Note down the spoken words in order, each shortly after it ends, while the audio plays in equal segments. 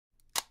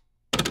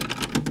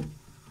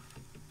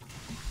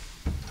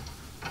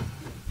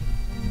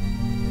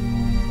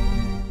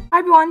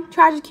everyone,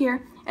 Tragic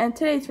here, and in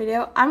today's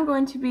video I'm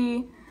going to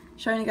be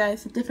showing you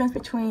guys the difference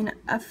between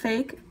a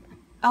fake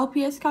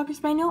LPS Cocker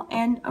Spaniel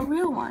and a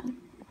real one.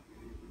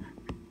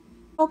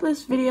 Hope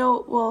this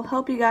video will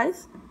help you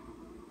guys,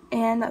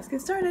 and let's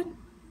get started.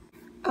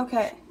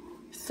 Okay,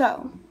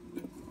 so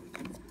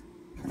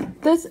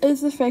this is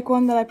the fake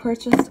one that I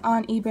purchased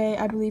on eBay,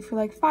 I believe for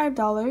like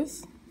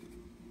 $5.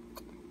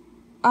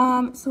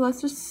 So let's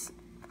just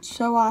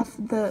show off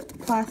the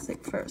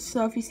plastic first.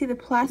 So if you see the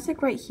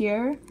plastic right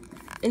here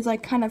is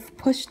like kind of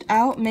pushed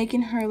out, making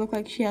her look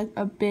like she has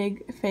a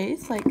big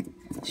face, like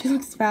she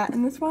looks fat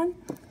in this one.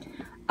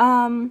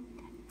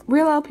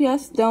 Real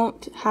LPS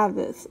don't have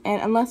this, and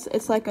unless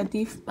it's like a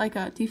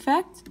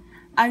defect,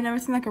 I've never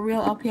seen like a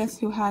real LPS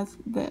who has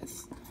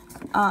this.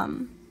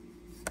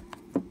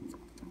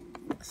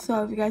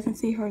 So if you guys can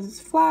see, hers is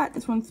flat,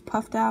 this one's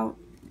puffed out.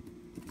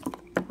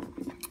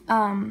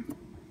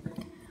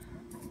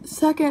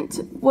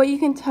 Second, what you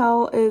can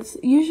tell is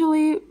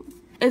usually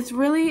it's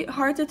really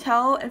hard to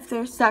tell if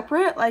they're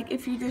separate. Like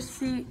if you just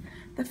see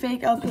the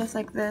fake LPS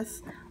like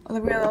this or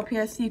the real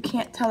LPS, you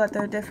can't tell that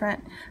they're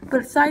different.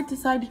 But side to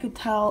side you could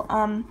tell.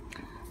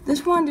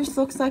 This one just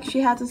looks like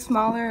she has a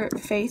smaller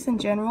face in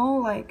general.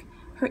 Like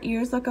her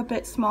ears look a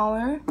bit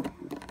smaller.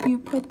 You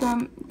put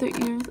their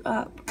ears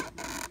up.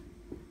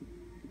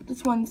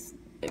 This one's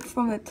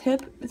from the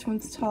tip. This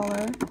one's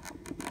taller.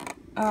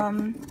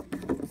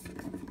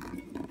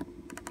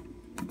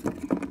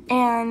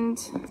 And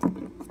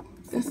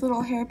this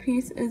little hair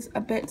piece is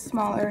a bit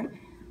smaller.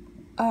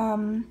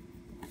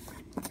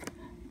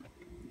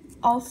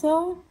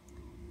 Also,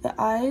 the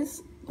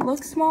eyes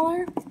look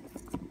smaller.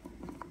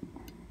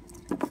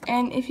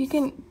 And if you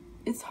can,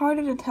 it's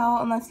harder to tell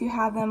unless you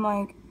have them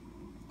like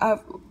a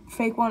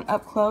fake one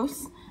up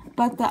close.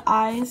 But the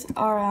eyes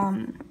are,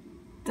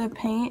 the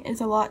paint is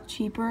a lot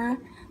cheaper.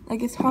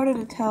 Like it's harder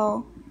to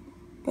tell,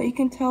 but you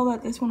can tell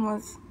that this one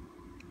was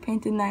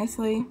painted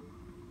nicely.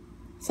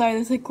 Sorry,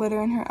 there's like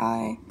glitter in her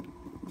eye.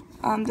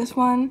 This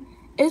one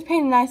is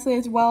painted nicely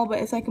as well, but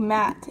it's like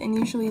matte, and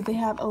usually they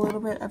have a little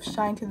bit of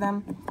shine to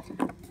them.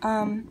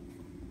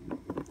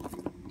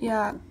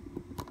 Yeah.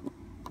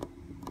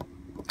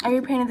 I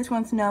repainted this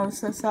one's nose,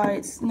 so sorry,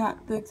 it's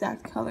not the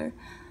exact color.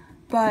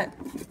 But,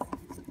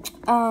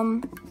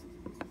 from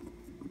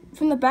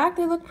the back,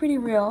 they look pretty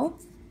real.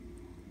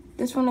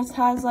 This one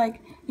has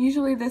like,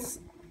 usually this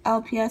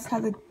LPS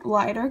has a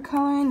lighter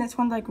coloring. This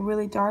one's like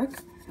really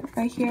dark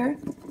right here.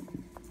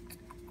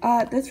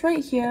 This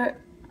right here,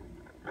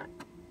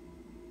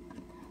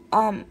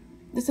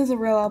 this is a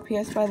real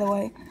LPS, by the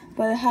way,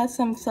 but it has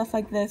some stuff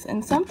like this,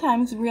 and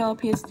sometimes real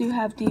LPS do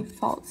have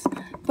defaults,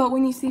 but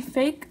when you see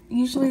fake,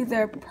 usually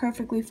they're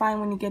perfectly fine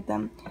when you get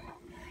them,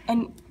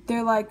 and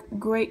they're like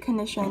great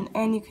condition,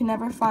 and you can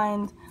never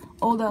find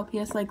old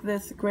LPS like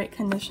this great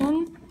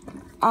condition.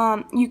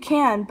 You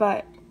can,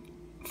 but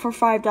for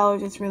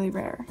 $5 it's really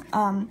rare.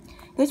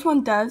 This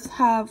one does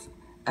have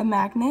a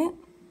magnet.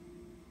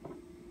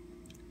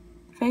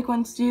 Fake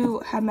ones do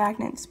have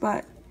magnets,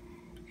 but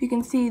you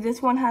can see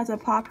this one has a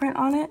paw print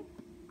on it.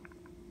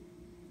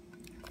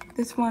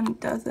 This one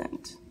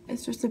doesn't.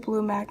 It's just a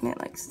blue magnet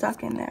like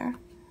stuck in there.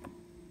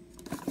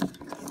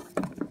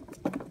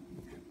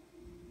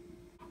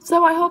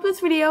 So I hope this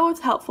video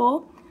was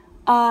helpful.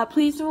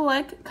 Please do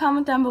like,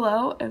 comment down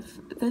below if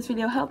this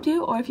video helped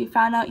you or if you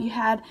found out you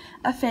had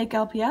a fake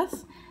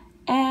LPS.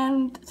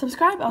 And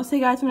subscribe. I'll see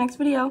you guys in the next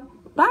video.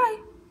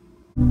 Bye!